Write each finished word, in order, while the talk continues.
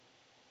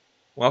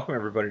Welcome,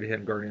 everybody, to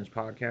Hidden Guardians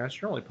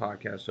Podcast, your only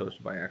podcast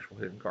hosted by actual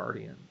Hidden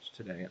Guardians.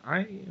 Today, I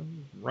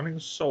am running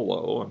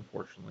solo.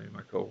 Unfortunately,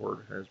 my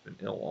cohort has been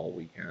ill all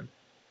weekend.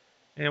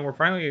 And we're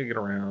finally going to get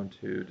around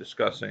to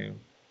discussing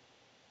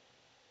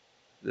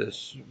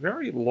this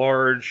very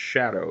large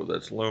shadow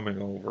that's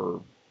looming over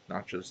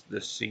not just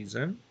this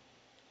season,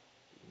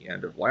 the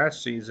end of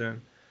last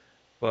season,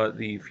 but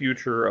the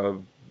future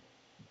of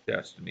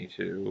Destiny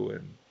 2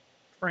 and,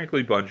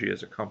 frankly, Bungie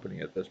as a company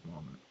at this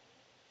moment.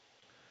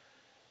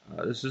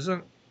 This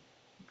isn't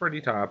a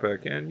pretty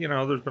topic, and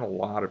there's been a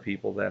lot of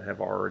people that have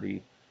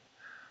already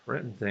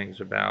written things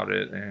about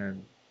it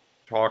and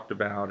talked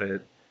about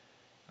it.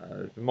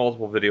 There's been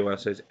multiple video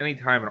essays.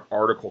 Anytime an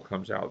article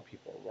comes out,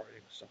 people are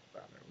writing stuff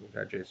about it. We've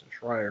had Jason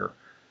Schreier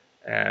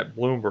at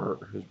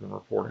Bloomberg, who's been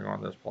reporting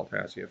on this. Paul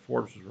Tassi at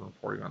Forbes has been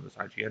reporting on this.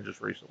 IGN just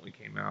recently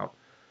came out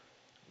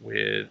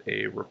with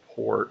a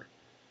report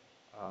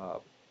uh,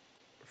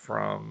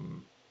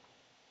 from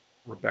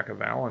Rebecca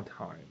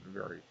Valentine, a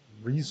very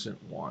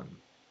recent one.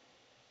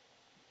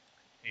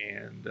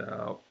 And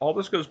all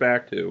this goes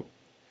back to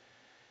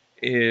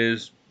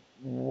is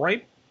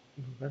right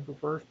November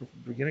 1st,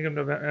 beginning of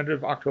November, end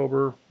of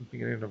October,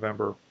 beginning of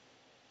November,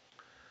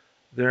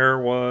 there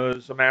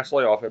was a mass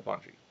layoff at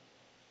Bungie.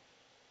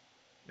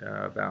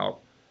 About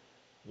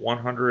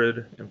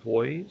 100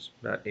 employees,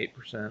 about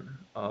 8%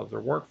 of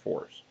their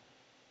workforce.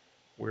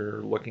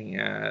 We're looking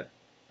at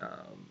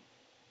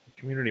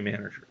community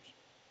managers,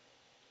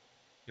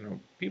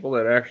 people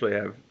that actually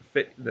have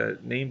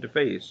that name to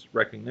face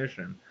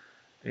recognition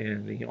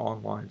in the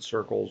online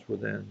circles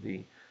within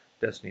the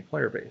Destiny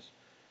player base.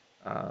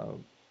 Uh,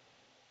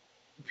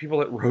 People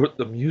that wrote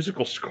the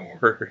musical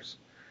scores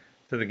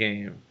to the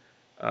game.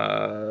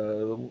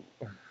 Uh,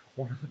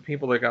 One of the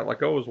people that got let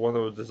go was one that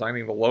was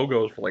designing the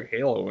logos for like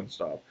Halo and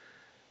stuff.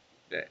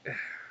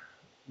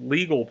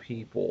 Legal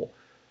people,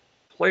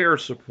 player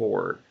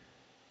support,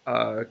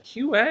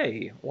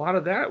 QA. A lot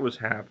of that was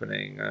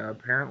happening.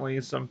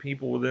 Apparently, some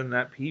people within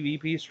that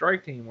PvP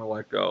strike team were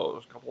let go. There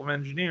was a couple of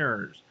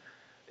engineers.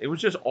 It was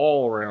just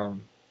all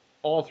around,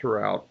 all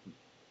throughout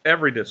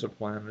every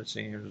discipline. It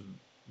seems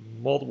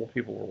multiple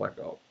people were let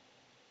go.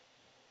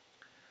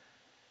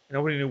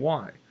 Nobody knew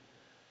why.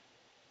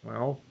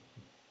 Well,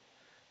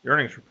 the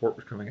earnings report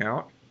was coming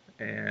out,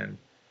 and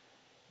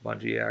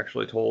Bungie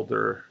actually told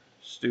their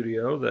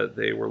studio that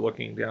they were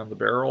looking down the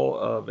barrel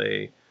of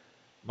a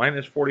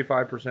minus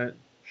 45%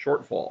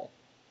 shortfall.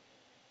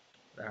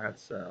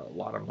 That's a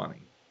lot of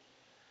money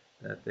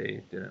that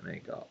they didn't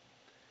make up.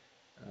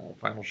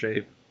 Final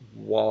Shape,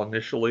 while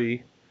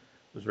initially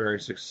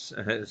was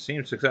it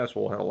seemed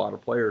successful, had a lot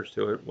of players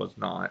to it, was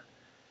not.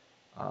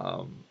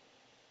 Um,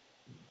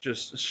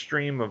 just a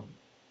stream of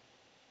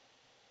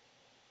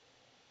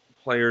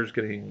players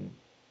getting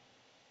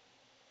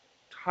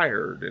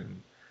tired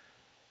and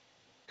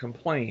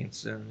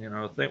complaints, and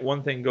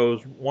one thing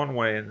goes one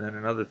way and then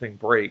another thing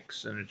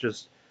breaks, and it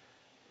just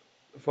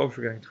folks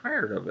were getting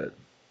tired of it.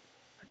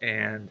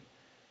 And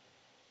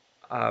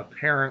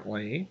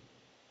apparently,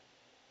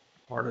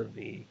 part of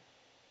the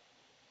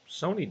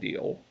Sony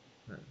deal,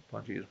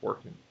 Bungie is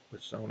working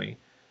with Sony,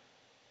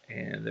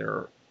 and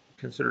they're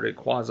considered a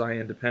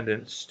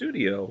quasi-independent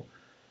studio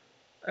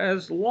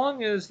as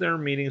long as they're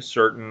meeting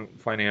certain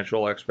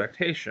financial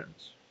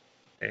expectations.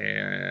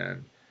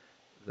 And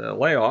the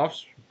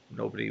layoffs,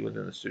 nobody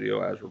within the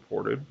studio, as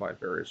reported by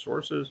various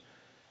sources,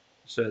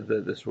 said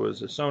that this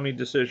was a Sony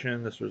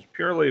decision. This was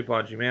purely a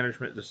Bungie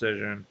management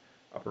decision,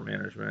 upper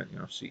management,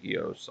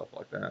 CEOs, stuff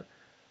like that.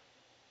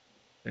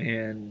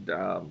 And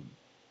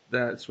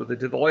that's what they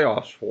did the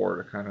layoffs for,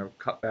 to kind of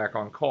cut back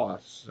on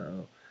costs.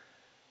 So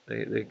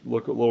they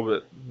look a little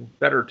bit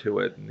better to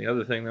it. And the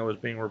other thing that was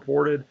being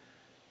reported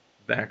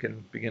back in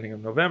the beginning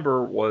of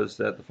November was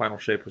that the final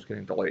shape was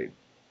getting delayed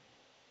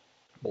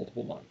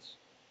multiple months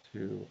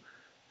to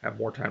have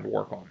more time to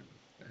work on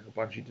it. And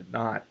Bungie did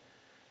not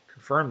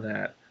confirm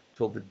that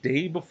until the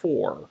day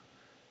before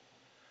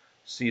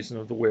Season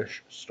of the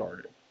Wish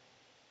started,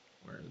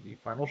 where the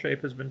final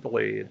shape has been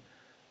delayed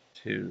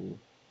to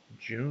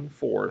June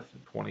 4th,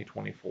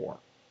 2024.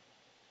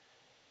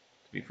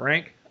 To be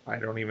frank, I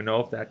don't even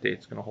know if that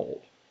date's going to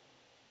hold.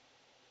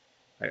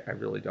 I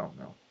really don't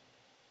know.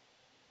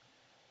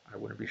 I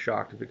wouldn't be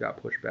shocked if it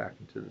got pushed back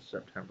into the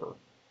September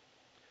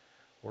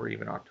or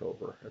even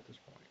October at this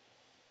point.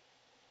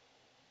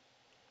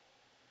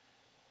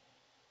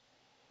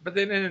 But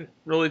they didn't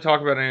really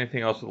talk about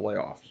anything else with the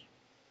layoffs.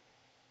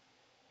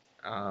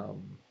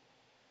 Um,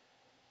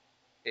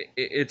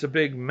 it's a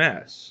big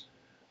mess.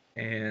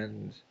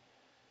 And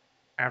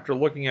after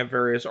looking at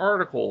various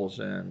articles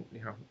and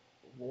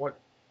what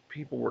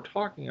people were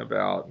talking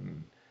about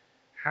and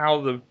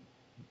how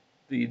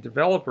the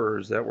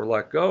developers that were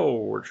let go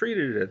were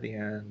treated at the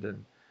end,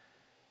 and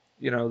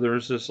there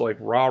was this like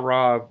rah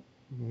rah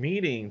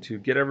meeting to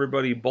get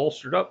everybody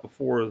bolstered up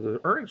before the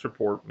earnings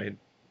report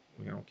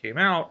came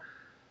out.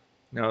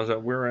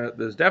 That we're at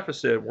this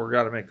deficit, we're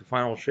got to make the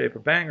final shape a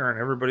banger, and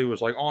everybody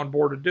was like on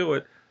board to do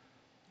it.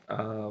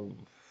 Um,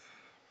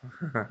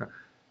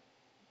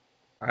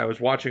 I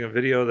was watching a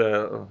video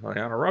that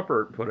Liana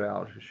Ruppert put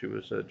out. She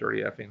was a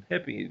dirty effing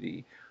hippie,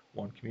 the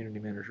one community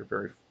manager,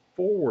 very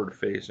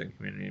forward-facing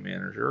community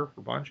manager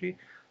for Bungie,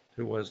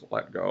 who was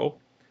let go,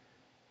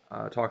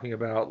 talking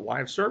about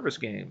live service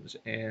games,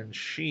 and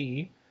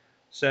she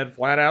said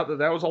flat out that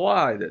that was a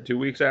lie. That 2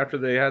 weeks after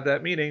they had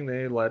that meeting,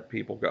 they let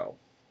people go.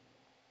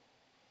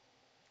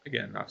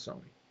 Again, not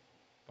Sony,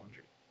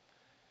 Bungie.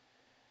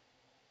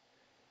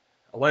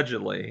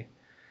 Allegedly,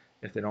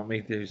 if they don't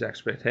meet these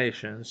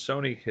expectations,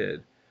 Sony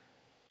could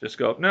just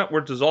go, no,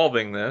 we're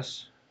dissolving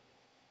this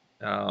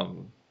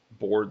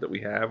board that we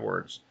have, where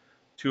it's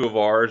two of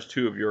ours,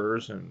 two of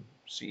yours, and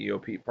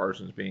CEO Pete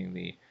Parsons being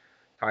the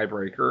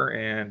tiebreaker,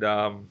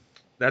 and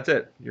that's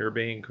it. You're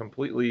being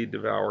completely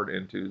devoured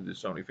into the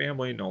Sony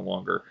family, no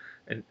longer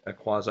a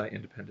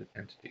quasi-independent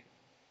entity.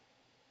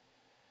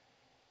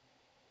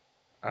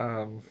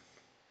 Um,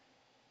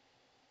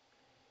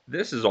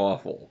 this is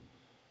awful,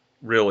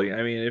 really.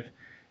 I mean,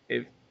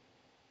 if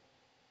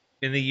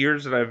in the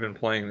years that I've been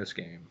playing this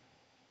game,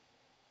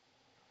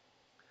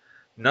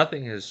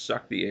 nothing has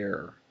sucked the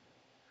air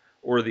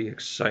or the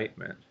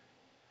excitement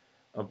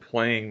of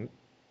playing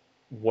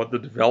what the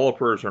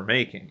developers are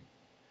making,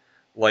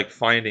 like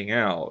finding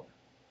out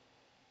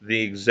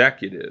the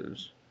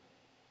executives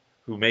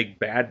who make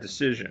bad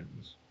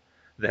decisions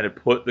that have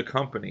put the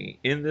company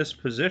in this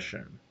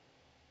position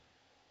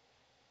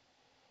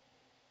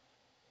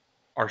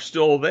are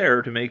still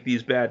there to make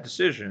these bad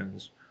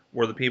decisions,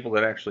 were the people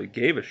that actually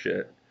gave a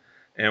shit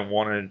and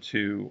wanted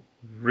to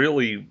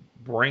really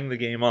bring the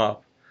game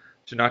up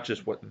to not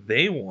just what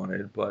they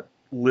wanted, but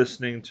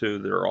listening to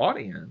their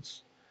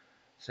audience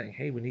saying,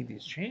 hey, we need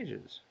these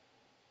changes.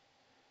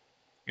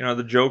 You know,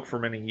 the joke for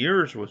many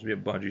years was, yeah,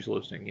 Bungie's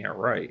listening. Yeah,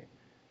 right.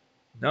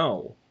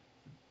 No.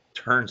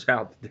 Turns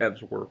out the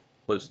devs were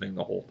listening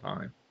the whole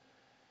time.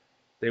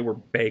 They were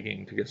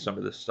begging to get some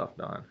of this stuff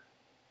done.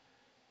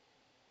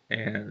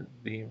 And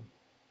the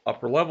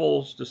upper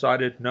levels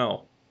decided,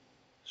 no,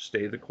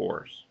 stay the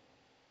course.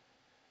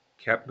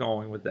 Kept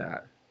going with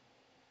that.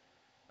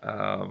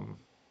 Um,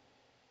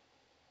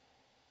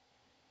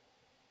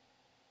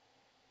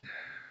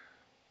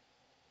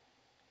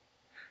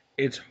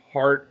 it's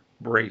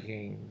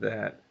heartbreaking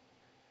that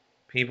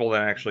people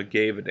that actually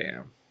gave a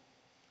damn,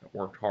 that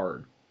worked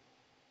hard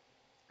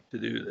to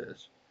do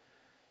this,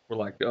 were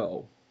let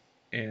go.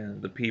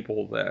 And the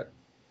people that,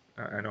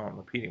 I know I'm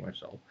repeating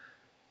myself,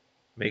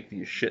 make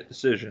these shit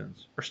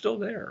decisions are still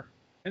there.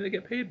 And they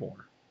get paid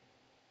more.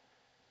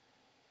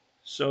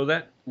 So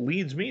that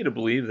leads me to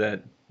believe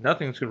that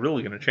nothing's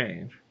really going to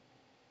change.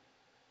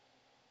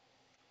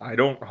 I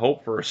don't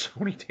hope for a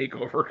Sony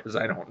takeover because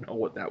I don't know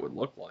what that would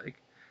look like.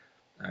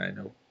 I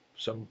know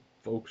some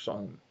folks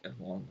in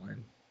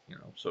online,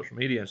 social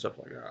media and stuff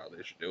like, oh,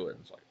 they should do it. And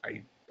it's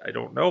like I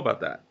don't know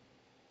about that.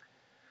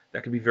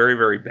 That could be very,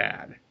 very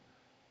bad.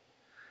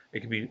 It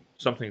could be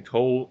something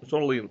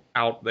totally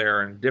out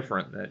there and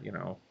different that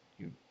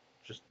you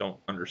just don't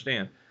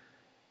understand.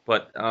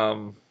 But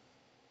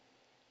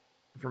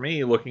for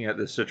me, looking at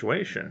this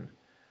situation,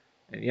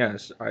 and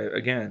yes,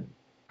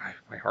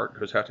 my heart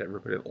goes out to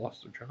everybody that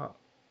lost their job.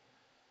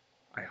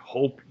 I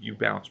hope you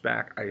bounce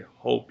back. I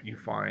hope you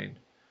find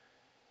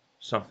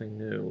something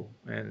new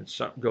and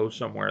go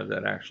somewhere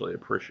that actually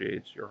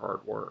appreciates your hard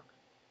work.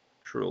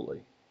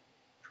 Truly.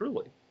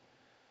 Truly.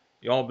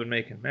 Y'all have been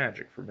making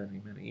magic for many,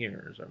 many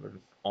years. I've been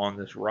on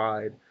this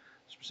ride,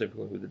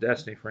 specifically with the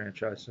Destiny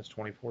franchise, since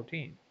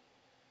 2014.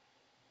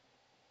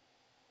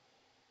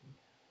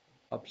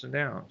 Ups and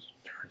downs.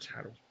 Turns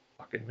out it was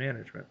fucking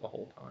management the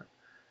whole time.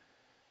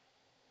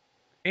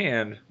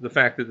 And the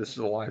fact that this is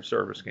a live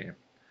service game,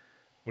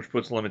 which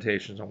puts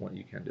limitations on what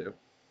you can do.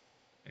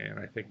 And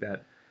I think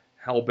that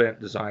hell-bent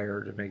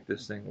desire to make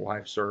this thing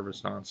live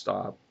service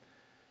nonstop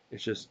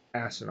is just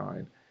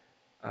asinine.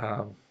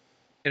 Um,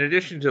 in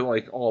addition to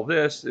like all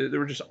this, there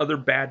were just other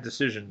bad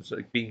decisions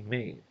like being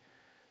made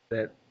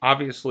that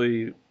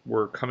obviously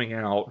were coming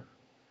out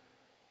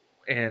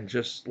and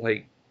just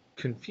like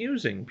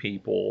confusing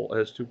people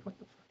as to what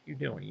the fuck are you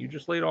doing. You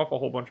just laid off a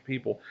whole bunch of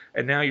people,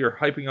 and now you're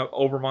hyping up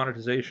over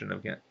monetization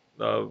again,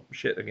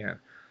 shit again.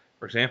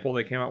 For example,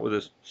 they came out with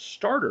this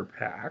starter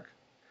pack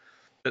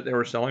that they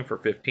were selling for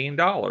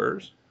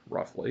 $15,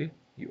 roughly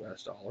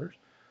US dollars,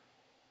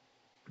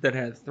 that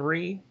had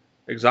 3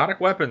 exotic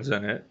weapons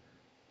in it,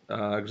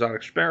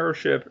 exotic sparrow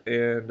ship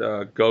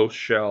and ghost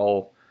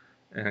shell,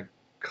 and a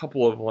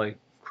couple of like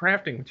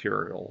crafting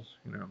materials.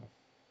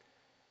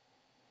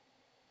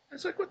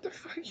 It's like, what the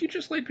fuck? You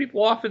just laid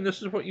people off, and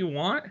this is what you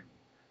want?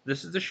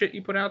 This is the shit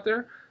you put out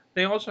there.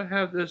 They also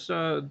have this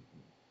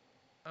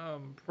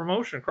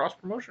promotion, cross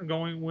promotion,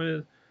 going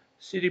with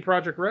CD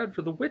Projekt Red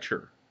for The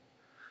Witcher.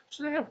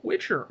 So they have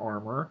Witcher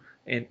armor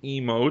and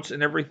emotes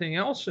and everything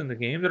else in the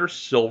game that are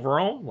silver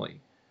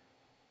only.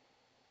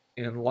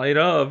 In light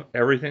of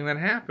everything that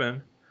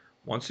happened,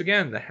 once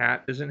again, the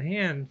hat is in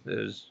hand.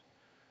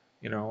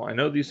 I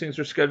know these things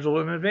are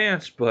scheduled in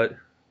advance, but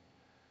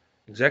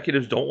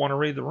executives don't want to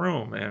read the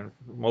room. And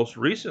most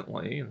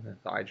recently, in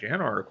the IGN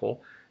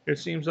article, It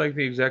seems like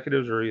the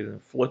executives are either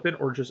flippant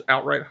or just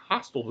outright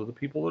hostile to the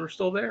people that are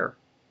still there.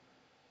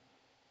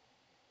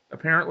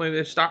 Apparently,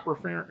 they stopped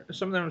referring.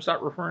 Some of them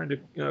stopped referring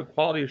to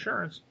quality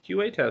assurance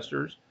QA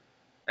testers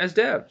as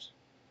devs,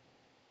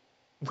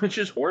 which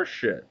is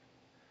horseshit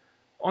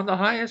on the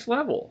highest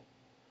level.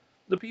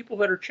 The people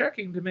that are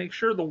checking to make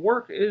sure the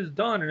work is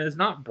done and is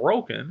not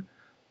broken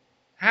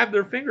have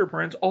their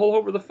fingerprints all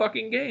over the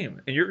fucking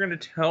game. And you're going to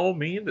tell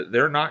me that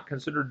they're not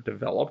considered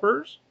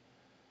developers?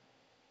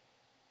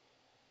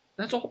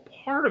 That's all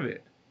part of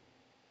it.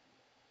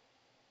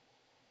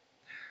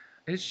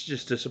 It's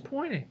just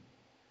disappointing.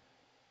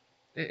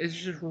 It's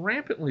just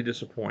rampantly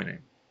disappointing.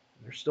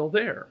 They're still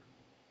there,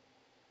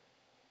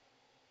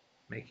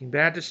 making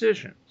bad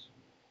decisions.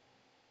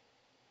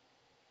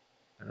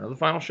 I know the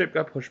final shape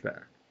got pushed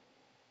back.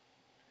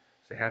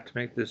 They have to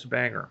make this a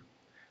banger.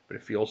 But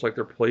it feels like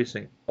they're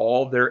placing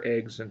all their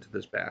eggs into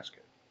this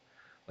basket.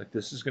 Like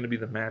this is going to be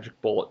the magic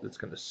bullet that's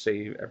going to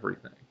save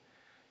everything.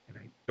 And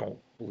I don't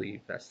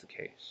believe that's the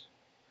case.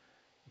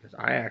 Because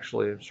I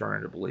actually am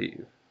starting to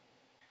believe,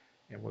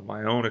 and with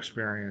my own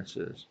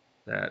experiences,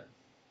 that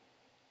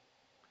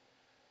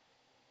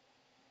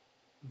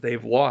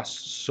they've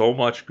lost so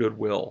much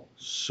goodwill,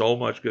 so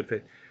much good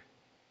faith.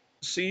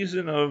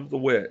 Season of the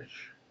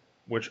Witch,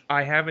 which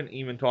I haven't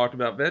even talked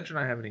about. Veg and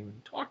I haven't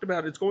even talked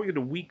about. It's going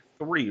into week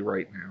 3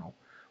 right now.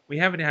 We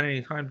haven't had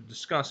any time to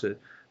discuss it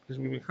because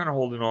we've been kind of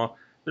holding off.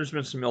 There's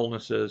been some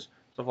illnesses,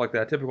 stuff like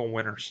that, typical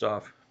winter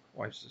stuff.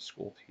 Wife's a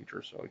school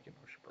teacher, so she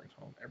brings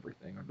home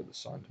everything under the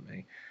sun to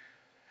me.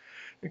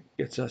 It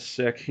gets us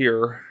sick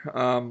here.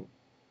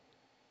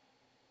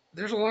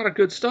 There's a lot of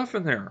good stuff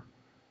in there.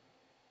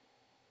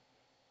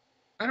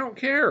 I don't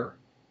care.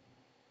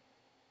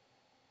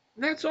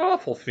 That's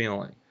awful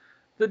feeling.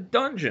 The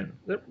dungeon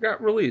that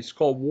got released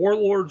called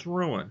Warlord's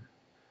Ruin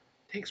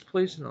takes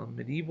place in a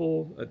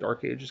medieval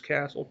Dark Ages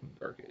castle from the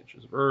Dark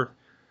Ages of Earth.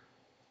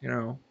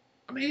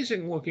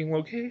 Amazing looking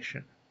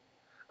location.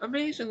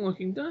 Amazing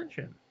looking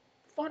dungeon.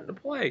 Fun to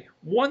play.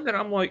 One that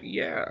I'm like,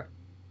 yeah.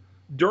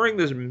 During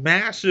this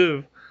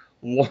massive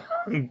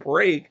long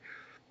break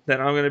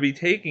that I'm going to be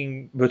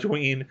taking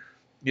between,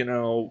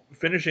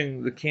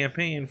 finishing the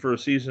campaign for a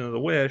Season of the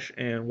Wish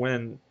and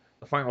when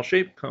the final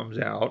shape comes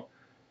out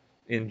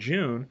in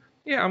June,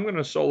 yeah, I'm going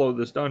to solo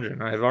this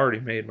dungeon. I've already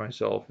made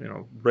myself,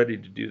 ready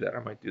to do that. I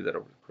might do that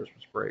over the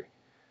Christmas break.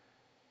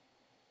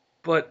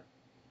 But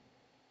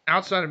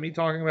outside of me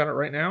talking about it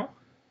right now,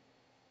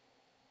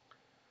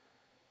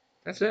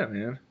 that's it,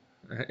 man.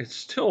 I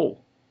still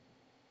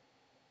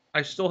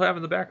have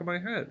in the back of my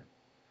head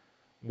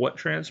what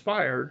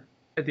transpired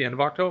at the end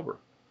of October,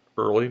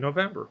 early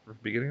November, or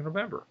beginning of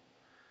November.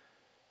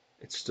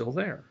 It's still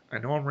there. I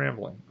know I'm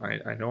rambling.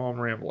 I know I'm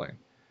rambling.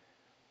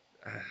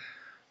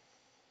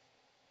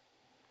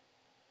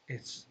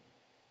 It's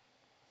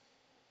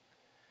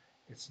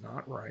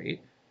not right,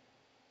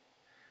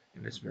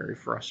 and it's very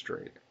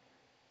frustrating.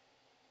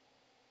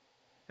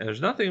 And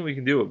there's nothing we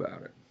can do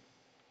about it.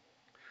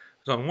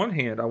 Because on one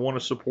hand, I want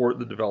to support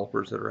the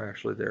developers that are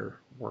actually there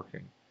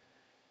working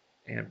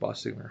and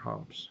busting their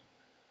humps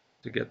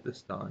to get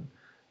this done,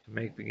 to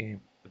make the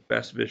game the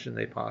best vision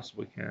they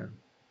possibly can.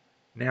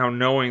 Now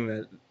knowing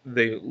that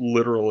they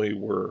literally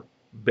were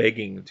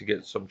begging to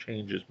get some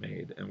changes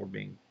made and were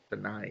being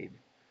denied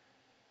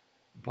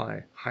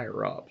by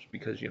higher ups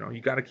because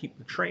you got to keep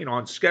the train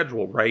on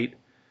schedule, right?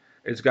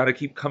 It's got to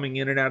keep coming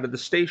in and out of the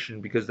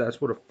station because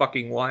that's what a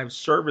fucking live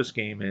service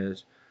game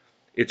is.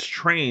 It's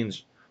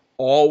trains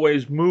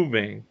always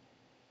moving.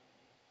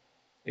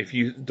 If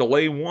you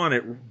delay one,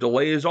 it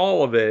delays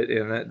all of it,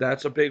 and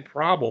that's a big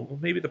problem. Well,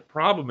 maybe the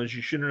problem is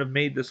you shouldn't have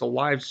made this a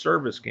live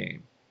service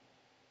game.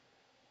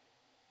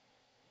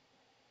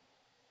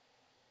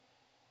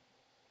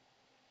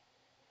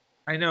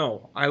 I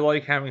know, I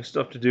like having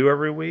stuff to do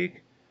every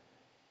week,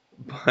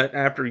 but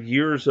after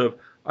years of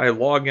I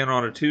log in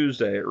on a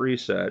Tuesday at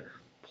reset,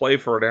 play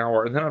for an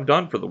hour, and then I'm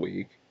done for the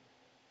week,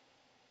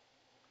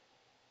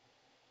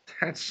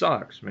 that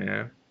sucks,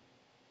 man.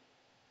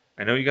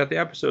 I know you got the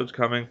episodes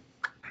coming.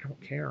 I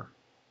don't care.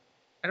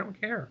 I don't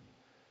care.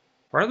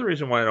 Part of the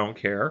reason why I don't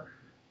care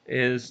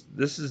is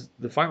this is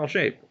the final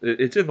shape.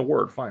 It's in the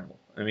word final.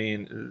 I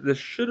mean, this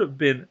should have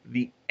been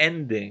the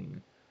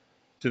ending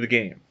to the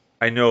game.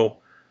 I know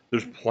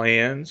there's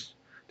plans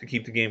to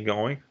keep the game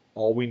going.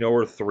 All we know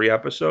are 3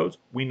 episodes.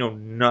 We know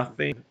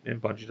nothing,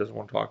 and Bungie doesn't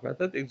want to talk about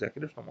that. The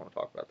executives don't want to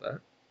talk about that.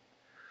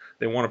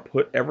 They want to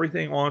put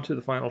everything onto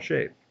the final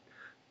shape.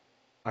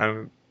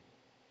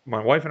 My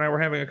wife and I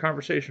were having a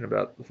conversation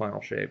about the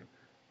final shape.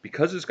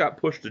 Because it's got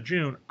pushed to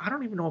June, I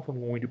don't even know if I'm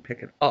going to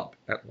pick it up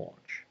at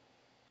launch.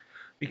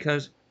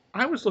 Because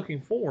I was looking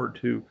forward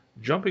to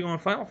jumping on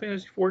Final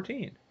Fantasy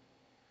XIV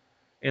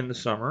in the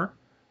summer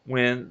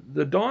when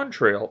the Dawn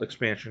Trail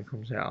expansion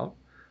comes out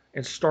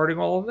and starting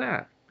all of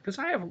that. Because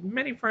I have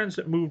many friends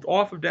that moved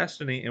off of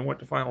Destiny and went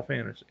to Final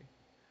Fantasy.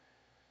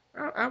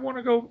 I want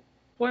to go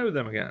play with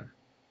them again.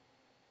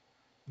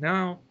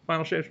 Now,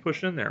 Final Shape's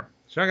pushed in there.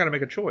 So I got to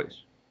make a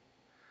choice.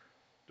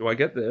 Do I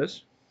get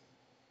this,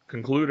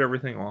 conclude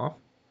everything off,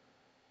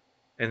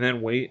 and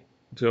then wait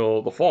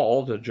till the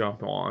fall to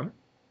jump on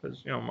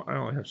because I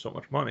only have so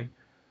much money,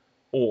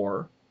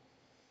 or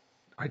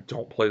I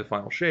don't play the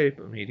final shape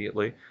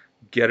immediately,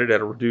 get it at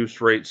a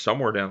reduced rate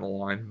somewhere down the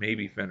line,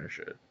 maybe finish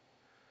it.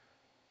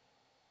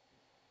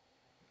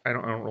 I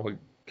don't really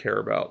care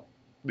about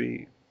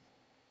the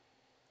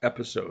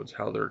episodes,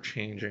 how they're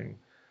changing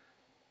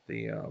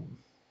the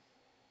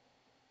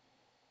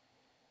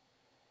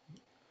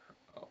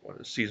what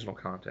is seasonal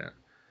content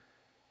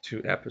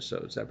to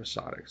episodes,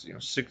 episodics.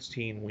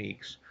 16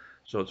 weeks,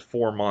 so it's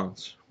 4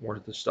 months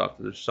worth of stuff.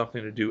 There's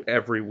something to do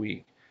every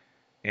week,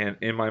 and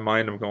in my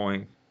mind, I'm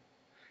going,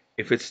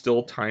 if it's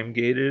still time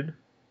gated,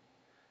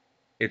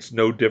 it's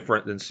no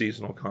different than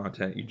seasonal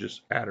content. You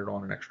just added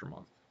on an extra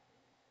month,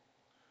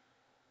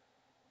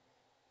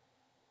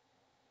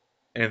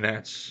 and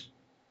that's.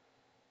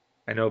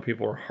 I know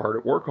people are hard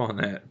at work on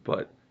that,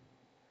 but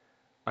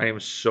I am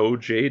so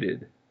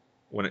jaded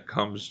when it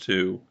comes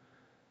to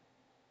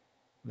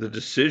the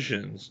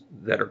decisions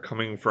that are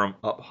coming from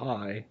up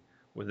high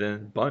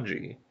within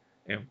Bungie.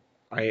 And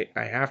I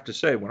have to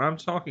say, when I'm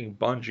talking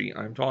Bungie,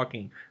 I'm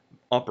talking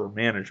upper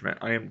management.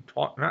 I am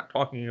not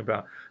talking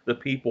about the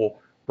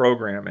people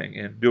programming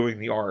and doing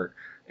the art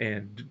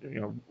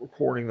and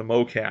recording the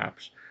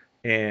mocaps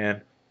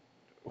and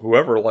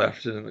whoever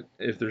left, and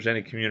if there's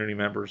any community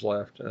members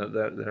left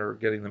that are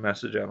getting the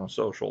message out on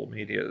social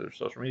media, their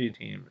social media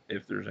team,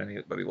 if there's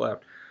anybody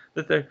left,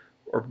 that they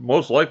are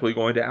most likely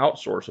going to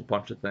outsource a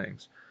bunch of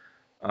things.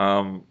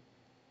 um,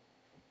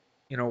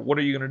 what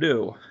are you going to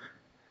do?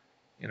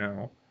 You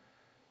know,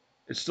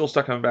 it's still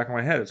stuck in the back of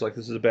my head. It's like,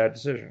 this is a bad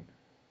decision.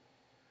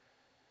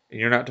 And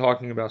you're not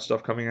talking about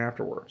stuff coming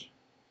afterwards.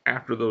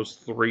 After those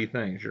three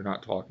things, you're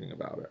not talking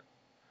about it.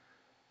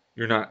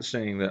 You're not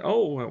saying that,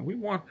 oh, we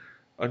want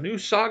a new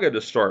saga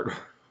to start.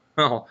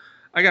 Well,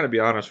 I got to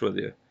be honest with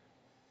you.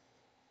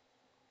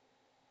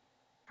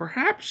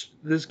 Perhaps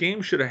this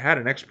game should have had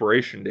an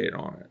expiration date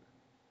on it.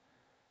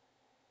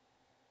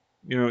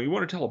 You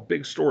want to tell a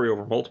big story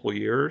over multiple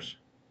years?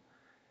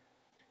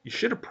 You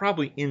should have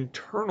probably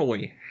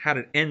internally had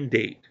an end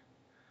date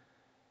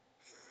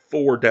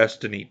for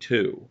Destiny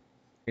 2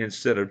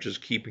 instead of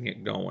just keeping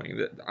it going.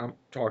 That I'm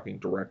talking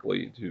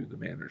directly to the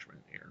management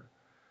here,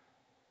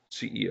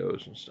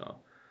 CEOs and stuff,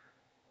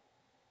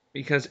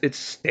 because it's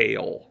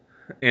stale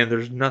and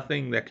there's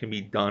nothing that can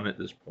be done at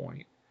this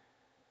point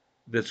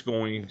that's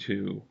going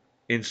to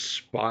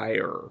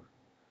inspire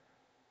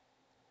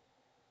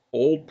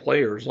old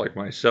players like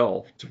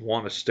myself to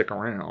want to stick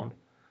around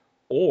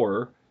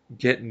or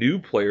get new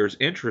players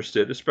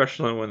interested,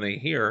 especially when they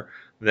hear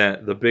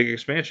that the big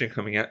expansion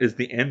coming out is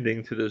the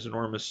ending to this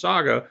enormous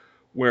saga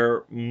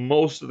where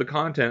most of the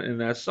content in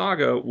that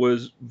saga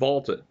was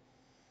vaulted.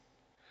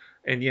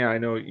 And yeah, I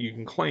know you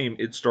can claim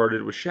it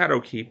started with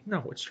Shadowkeep.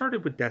 No, it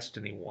started with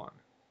Destiny 1.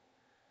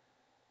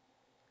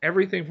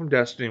 Everything from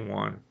Destiny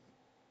 1,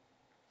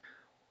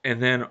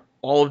 and then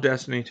all of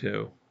Destiny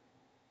 2,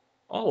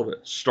 all of it,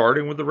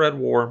 starting with the Red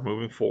War,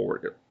 moving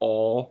forward, it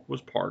all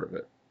was part of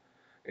it.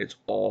 It's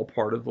all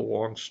part of the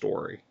long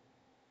story,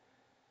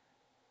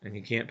 and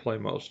you can't play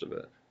most of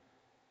it.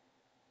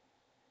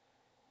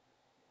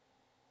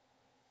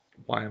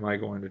 Why am I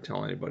going to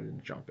tell anybody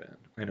to jump in?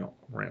 I know,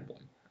 I'm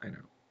rambling. I know.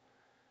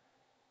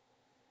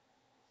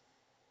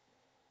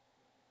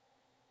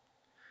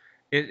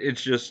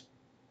 It's just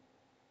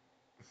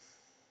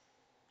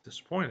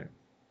disappointing.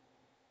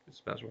 It's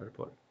the best way to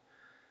put it.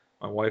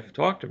 My wife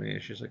talked to me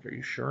and she's like, "Are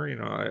you sure?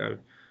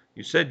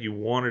 You said you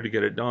wanted to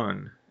get it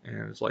done."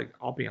 And it's like,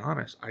 I'll be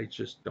honest, I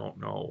just don't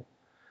know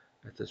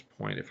at this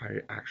point if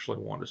I actually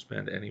want to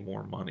spend any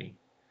more money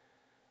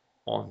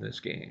on this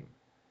game.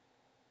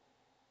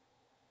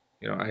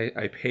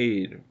 I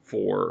paid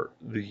for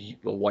the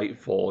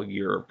delightful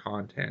year of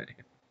content.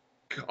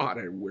 God,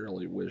 I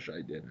really wish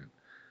I didn't.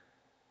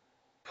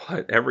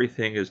 But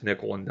everything is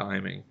nickel and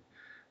diming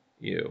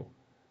you.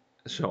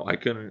 So I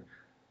couldn't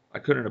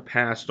have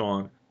passed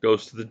on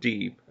Ghost of the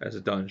Deep as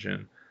a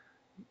dungeon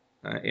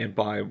and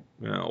buy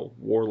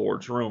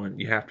Warlord's Ruin.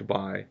 You have to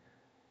buy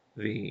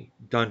the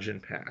dungeon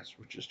pass,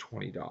 which is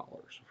 $20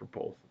 for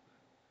both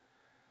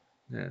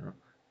of them.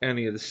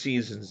 Any of the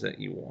seasons that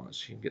you want,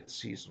 so you can get the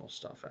seasonal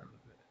stuff out of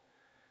it.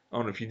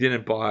 Oh, and if you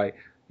didn't buy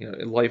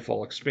a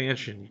Lightfall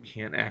expansion, you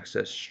can't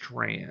access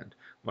Strand,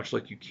 much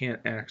like you can't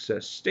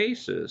access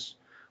Stasis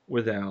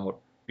without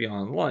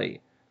Beyond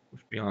Light,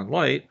 which Beyond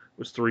Light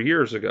was 3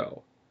 years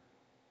ago.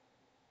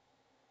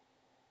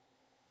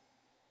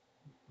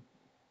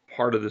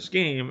 Part of this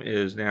game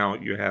is now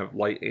you have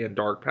light and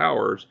dark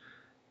powers.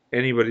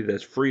 Anybody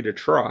that's free to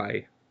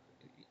try,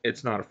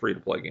 it's not a free to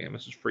play game.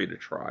 This is free to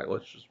try.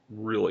 Let's just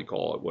really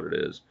call it what it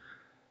is.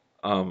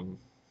 Um,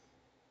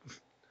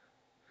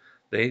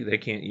 they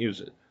can't use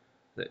it.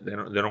 They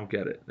don't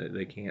get it.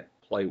 They can't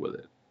play with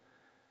it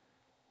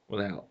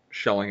without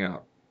shelling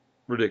out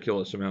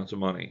ridiculous amounts of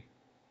money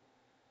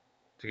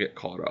to get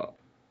caught up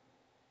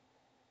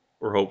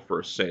or hope for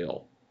a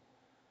sale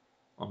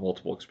on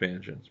multiple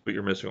expansions. But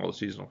you're missing all the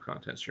seasonal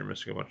content. So you're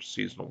missing a bunch of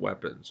seasonal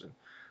weapons and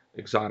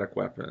exotic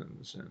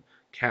weapons and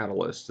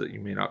catalysts that you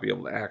may not be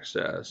able to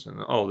access,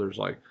 and oh, there's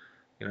like,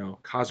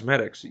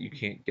 cosmetics that you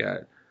can't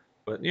get.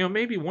 But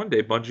maybe one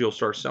day Bungie will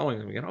start selling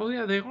them again. Oh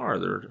yeah, they are.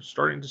 They're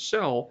starting to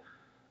sell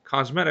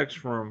cosmetics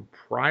from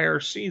prior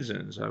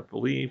seasons. I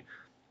believe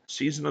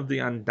Season of the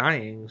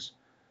Undying's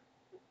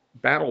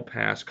Battle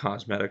Pass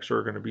cosmetics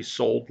are going to be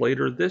sold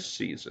later this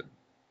season.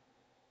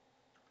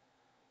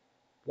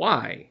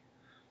 Why?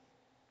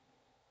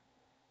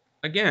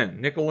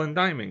 Again, nickel and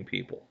diming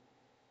people.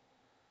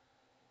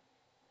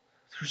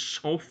 There's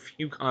so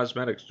few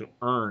cosmetics to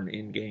earn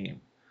in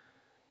game.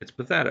 It's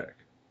pathetic.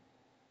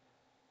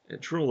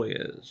 It truly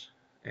is.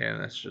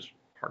 And that's just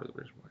part of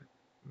the reason why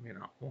I may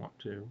not want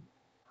to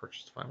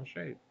purchase the final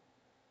shape.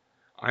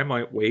 I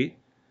might wait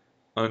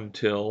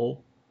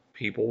until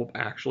people have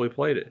actually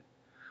played it.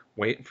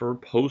 Wait for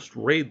post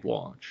raid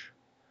launch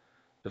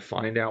to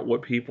find out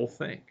what people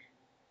think.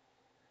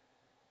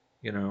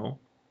 You know,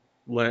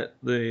 let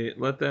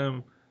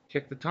them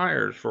kick the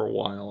tires for a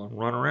while and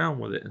run around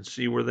with it and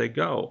see where they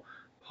go.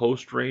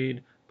 Post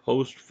raid,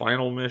 post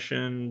final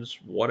missions,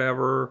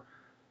 whatever.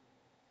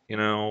 You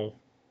know,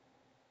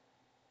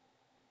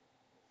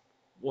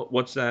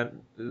 what's that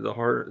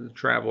the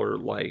traveler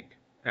like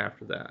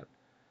after that?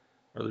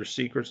 Are there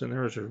secrets in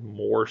there? Is there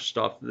more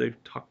stuff that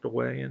they've tucked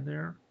away in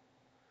there?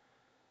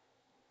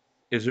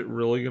 Is it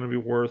really going to be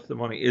worth the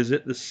money? Is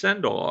it the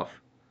send off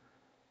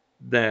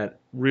that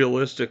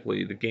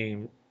realistically the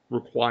game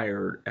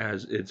required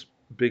as its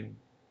big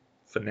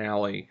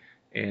finale,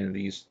 and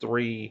these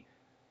three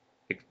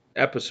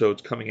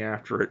episodes coming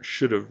after it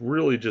should have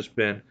really just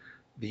been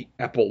the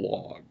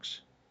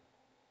epilogues?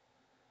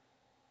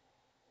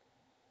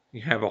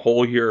 You have a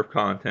whole year of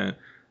content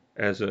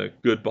as a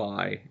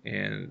goodbye,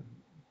 and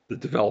the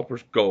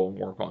developers go and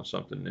work on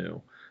something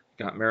new.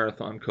 Got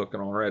Marathon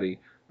cooking already.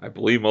 I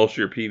believe most of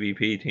your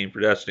PvP team for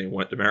Destiny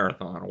went to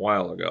Marathon a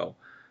while ago.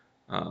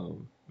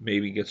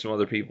 Maybe get some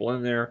other people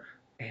in there,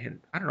 and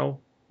I don't know.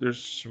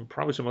 There's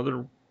probably some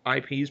other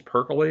IPs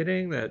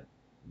percolating that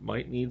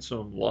might need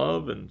some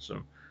love and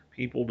some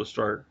people to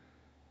start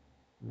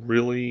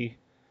really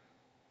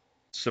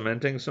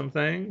cementing some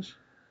things.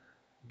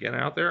 Get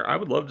out there. I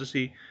would love to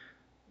see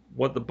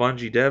what the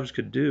Bungie devs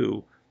could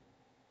do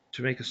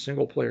to make a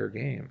single player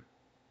game.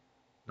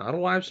 Not a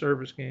live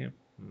service game,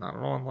 not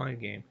an online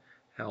game.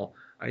 Hell,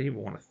 I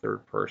even want a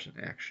third person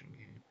action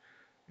game.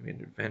 Maybe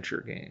an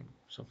adventure game,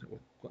 something with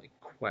like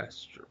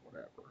quests or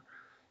whatever.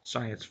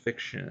 Science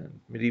fiction,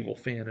 medieval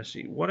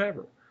fantasy,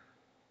 whatever.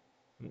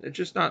 It's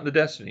just not in the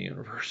Destiny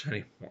universe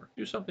anymore.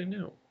 Do something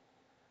new.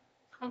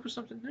 Come up with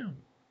something new.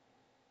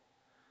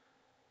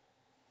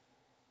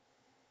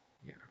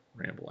 Yeah,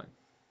 rambling.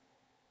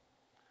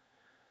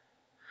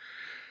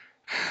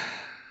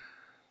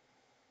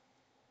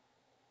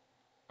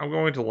 I'm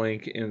going to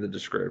link in the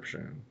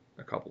description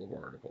a couple of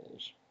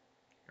articles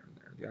here and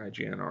there. The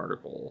IGN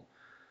article,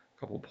 a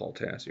couple of Paul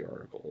Tassi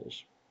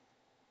articles,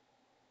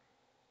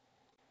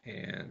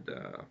 and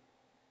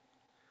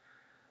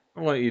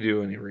I'll let you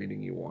do any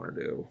reading you want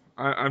to do.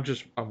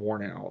 I'm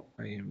worn out.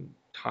 I am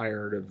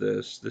tired of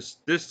this.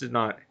 This did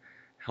not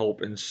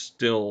help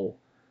instill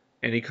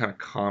any kind of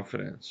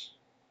confidence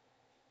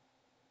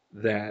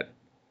that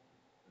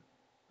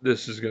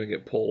this is going to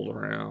get pulled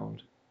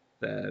around.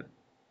 That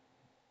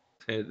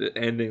the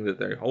ending that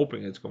they're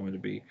hoping it's going to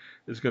be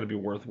is going to be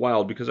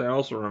worthwhile. Because I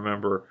also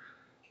remember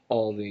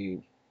all the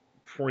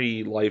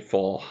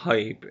pre-Lightfall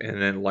hype,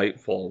 and then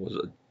Lightfall was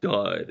a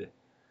dud.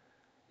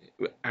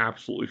 It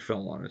absolutely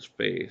fell on his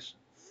face,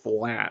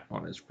 flat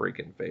on his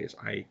freaking face.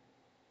 I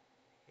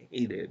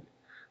hated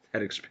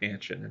that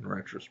expansion in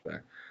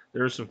retrospect.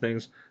 There are some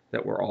things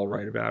that were all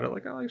right about it,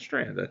 like I like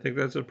Strand. I think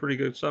that's a pretty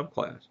good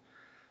subclass.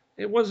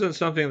 It wasn't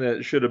something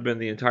that should have been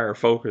the entire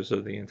focus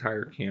of the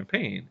entire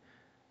campaign,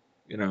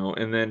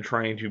 and then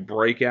trying to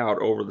break out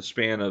over the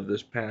span of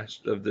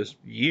this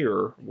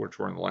year, which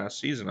we're in the last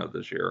season of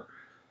this year,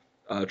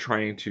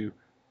 trying to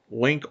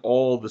link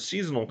all the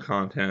seasonal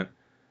content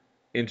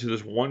into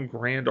this one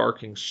grand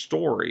arcing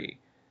story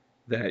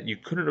that you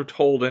couldn't have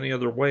told any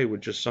other way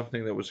with just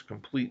something that was a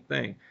complete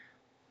thing.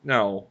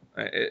 No,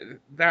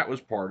 that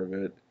was part of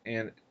it.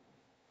 And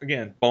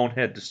again,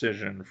 bonehead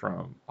decision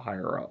from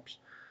higher ups.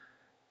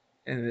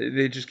 And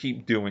they just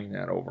keep doing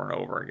that over and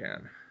over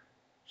again.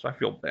 So I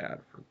feel bad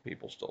for the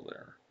people still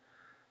there.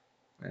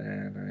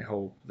 And I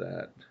hope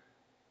that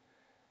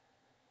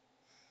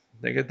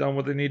they get done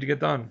what they need to get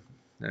done.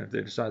 And if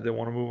they decide they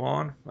want to move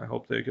on, I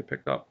hope they get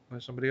picked up by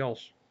somebody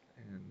else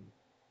and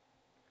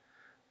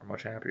are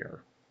much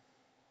happier.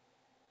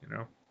 You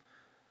know?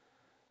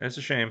 And it's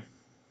a shame.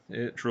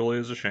 It truly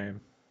is a shame.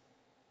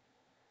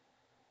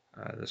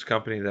 This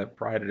company that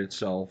prided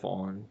itself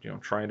on,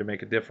 trying to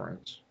make a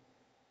difference,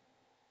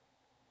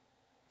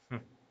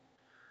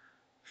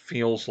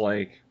 feels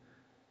like,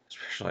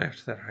 especially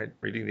after that,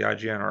 reading the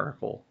IGN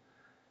article,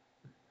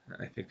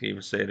 I think they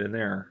even say it in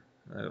there.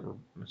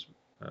 Ms.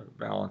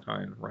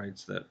 Valentine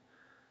writes that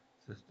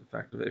the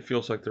fact that it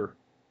feels like they're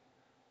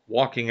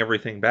walking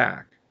everything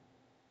back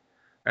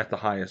at the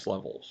highest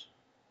levels.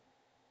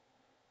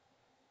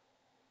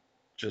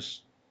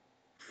 just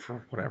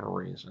for whatever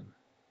reason.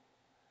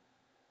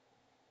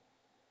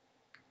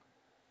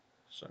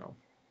 So,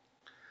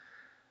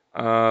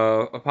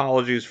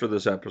 apologies for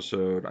this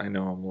episode. I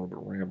know I'm a little bit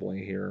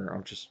rambling here.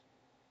 I'm just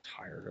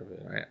tired of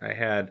it. I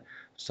had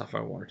stuff I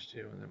wanted to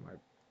do, and then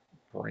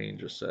my brain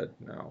just said,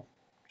 no,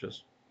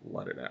 just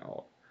let it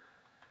out.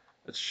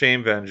 It's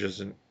shame Venge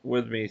isn't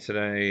with me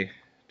today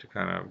to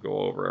kind of go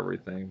over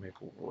everything. Maybe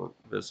we'll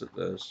revisit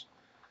this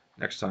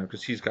next time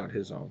because he's got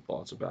his own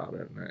thoughts about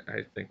it, and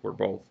I think we're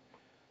both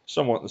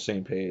somewhat on the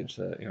same page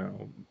that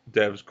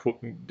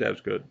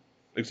devs good,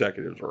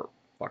 executives are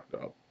fucked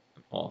up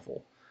and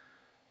awful,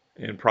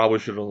 and probably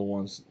should have the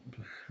ones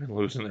been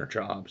losing their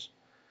jobs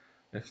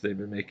if they've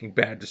been making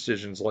bad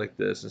decisions like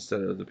this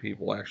instead of the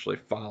people actually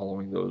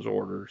following those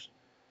orders.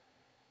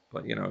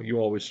 But you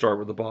always start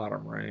with the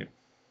bottom, right?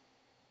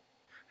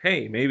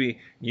 Hey, maybe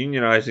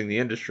unionizing the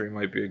industry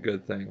might be a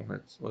good thing.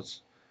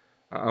 Let's.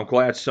 I'm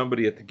glad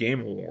somebody at the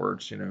Game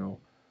Awards,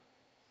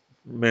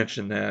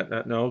 mentioned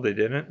that. No, they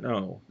didn't.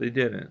 No, they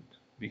didn't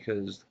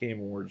because the Game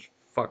Awards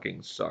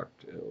fucking suck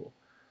too.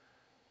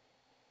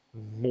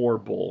 More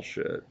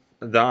bullshit.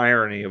 The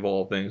irony of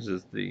all things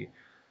is the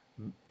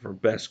for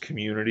best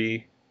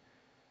community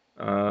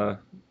uh,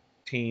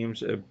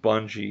 teams,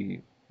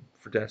 Bungie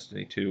for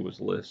Destiny 2 was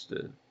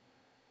listed,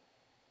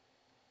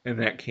 and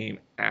that came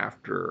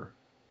after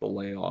the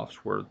layoffs,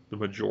 where the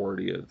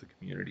majority of the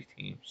community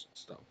teams and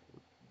stuff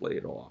were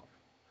laid off.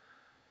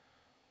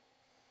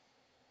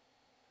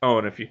 Oh,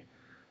 and if you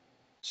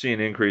see an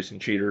increase in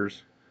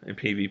cheaters in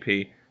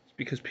PvP, it's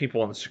because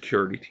people on the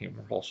security team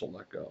were also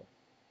let go.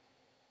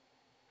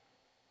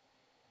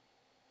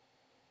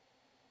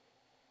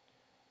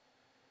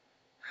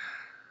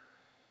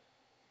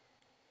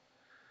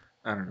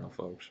 I don't know,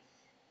 folks.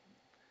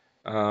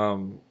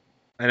 Um,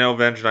 I know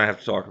Venge and I have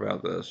to talk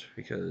about this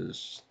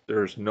because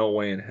there's no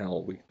way in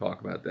hell we can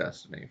talk about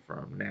Destiny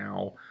from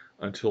now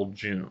until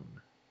June.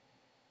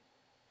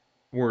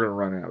 We're going to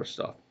run out of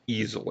stuff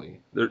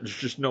easily. There's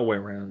just no way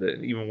around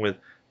it. Even with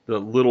the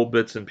little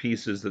bits and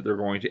pieces that they're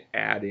going to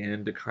add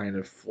in to kind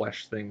of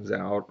flesh things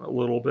out a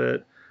little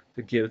bit,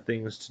 to give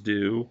things to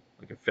do.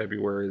 Like in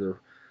February, there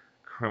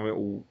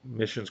are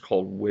missions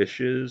called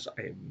Wishes.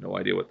 I have no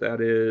idea what that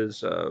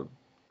is.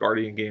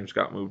 Guardian Games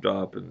got moved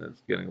up and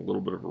it's getting a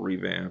little bit of a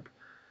revamp.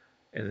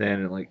 And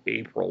then in like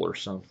April or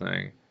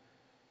something,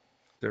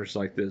 there's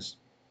like this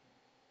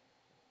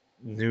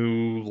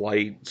new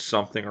light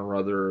something or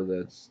other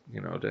that's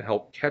to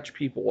help catch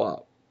people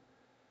up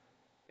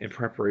in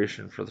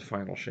preparation for the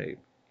final shape.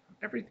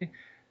 Everything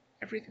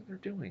they're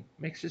doing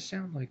makes it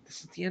sound like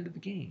this is the end of the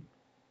game.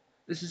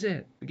 This is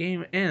it. The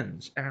game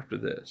ends after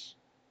this.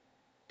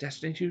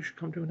 Destiny 2 should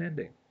come to an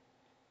ending.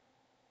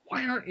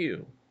 Why aren't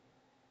you?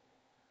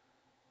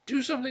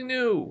 Do something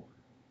new.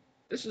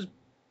 This is.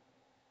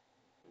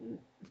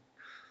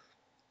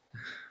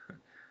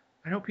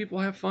 I know people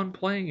have fun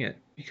playing it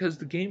because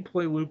the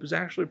gameplay loop is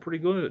actually pretty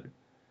good.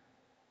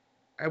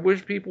 I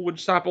wish people would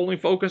stop only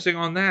focusing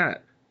on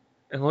that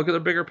and look at the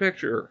bigger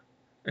picture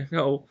and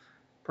go,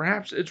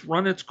 perhaps it's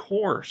run its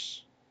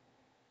course.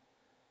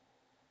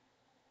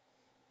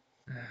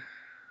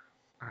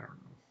 I don't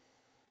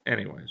know.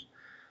 Anyways,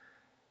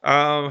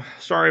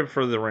 sorry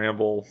for the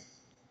ramble.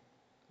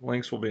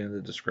 Links will be in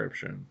the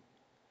description.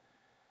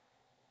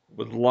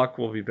 With luck,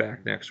 we'll be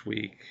back next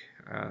week.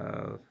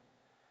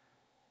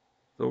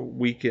 The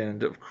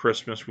weekend of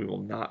Christmas, we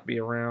will not be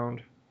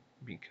around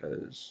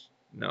because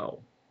no.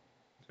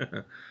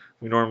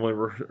 We normally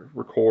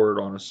record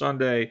on a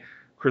Sunday.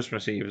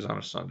 Christmas Eve is on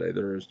a Sunday.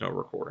 There is no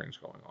recordings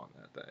going on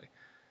that day.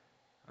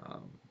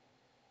 Um,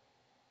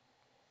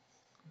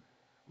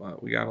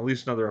 but we got at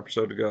least another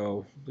episode to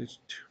go, at least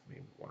two,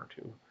 maybe one or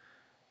two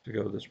to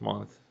go this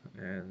month,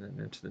 and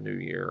then into the new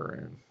year,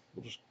 and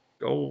we'll just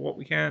go what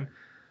we can.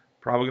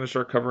 Probably going to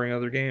start covering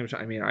other games.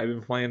 I mean, I've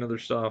been playing other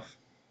stuff.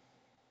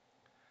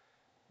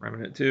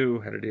 Remnant 2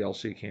 had a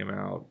DLC came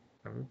out.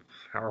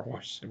 Power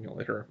Wash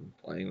Simulator. I've been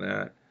playing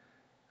that.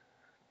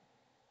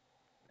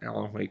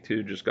 Alan Wake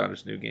 2 just got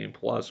its new game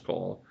plus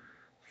called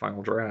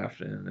Final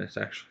Draft, and it's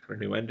actually got a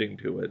new ending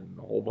to it and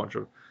a whole bunch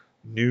of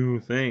new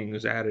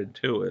things added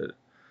to it.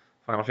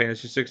 Final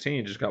Fantasy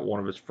 16 just got one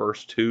of its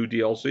first two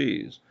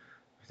DLCs.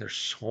 There's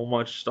so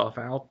much stuff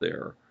out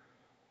there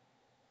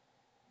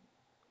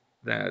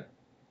that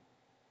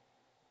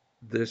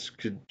this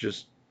could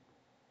just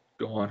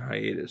go on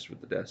hiatus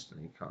with the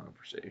Destiny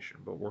conversation,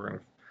 but we're going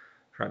to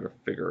try to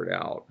figure it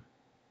out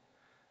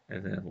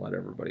and then let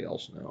everybody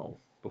else know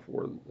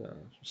before the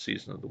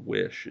season of the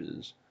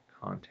Wishes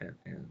content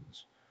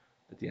ends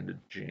at the end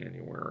of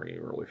January,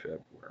 early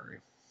February.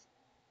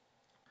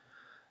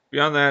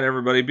 Beyond that,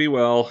 everybody be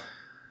well.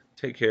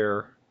 Take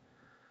care.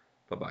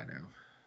 Bye bye now.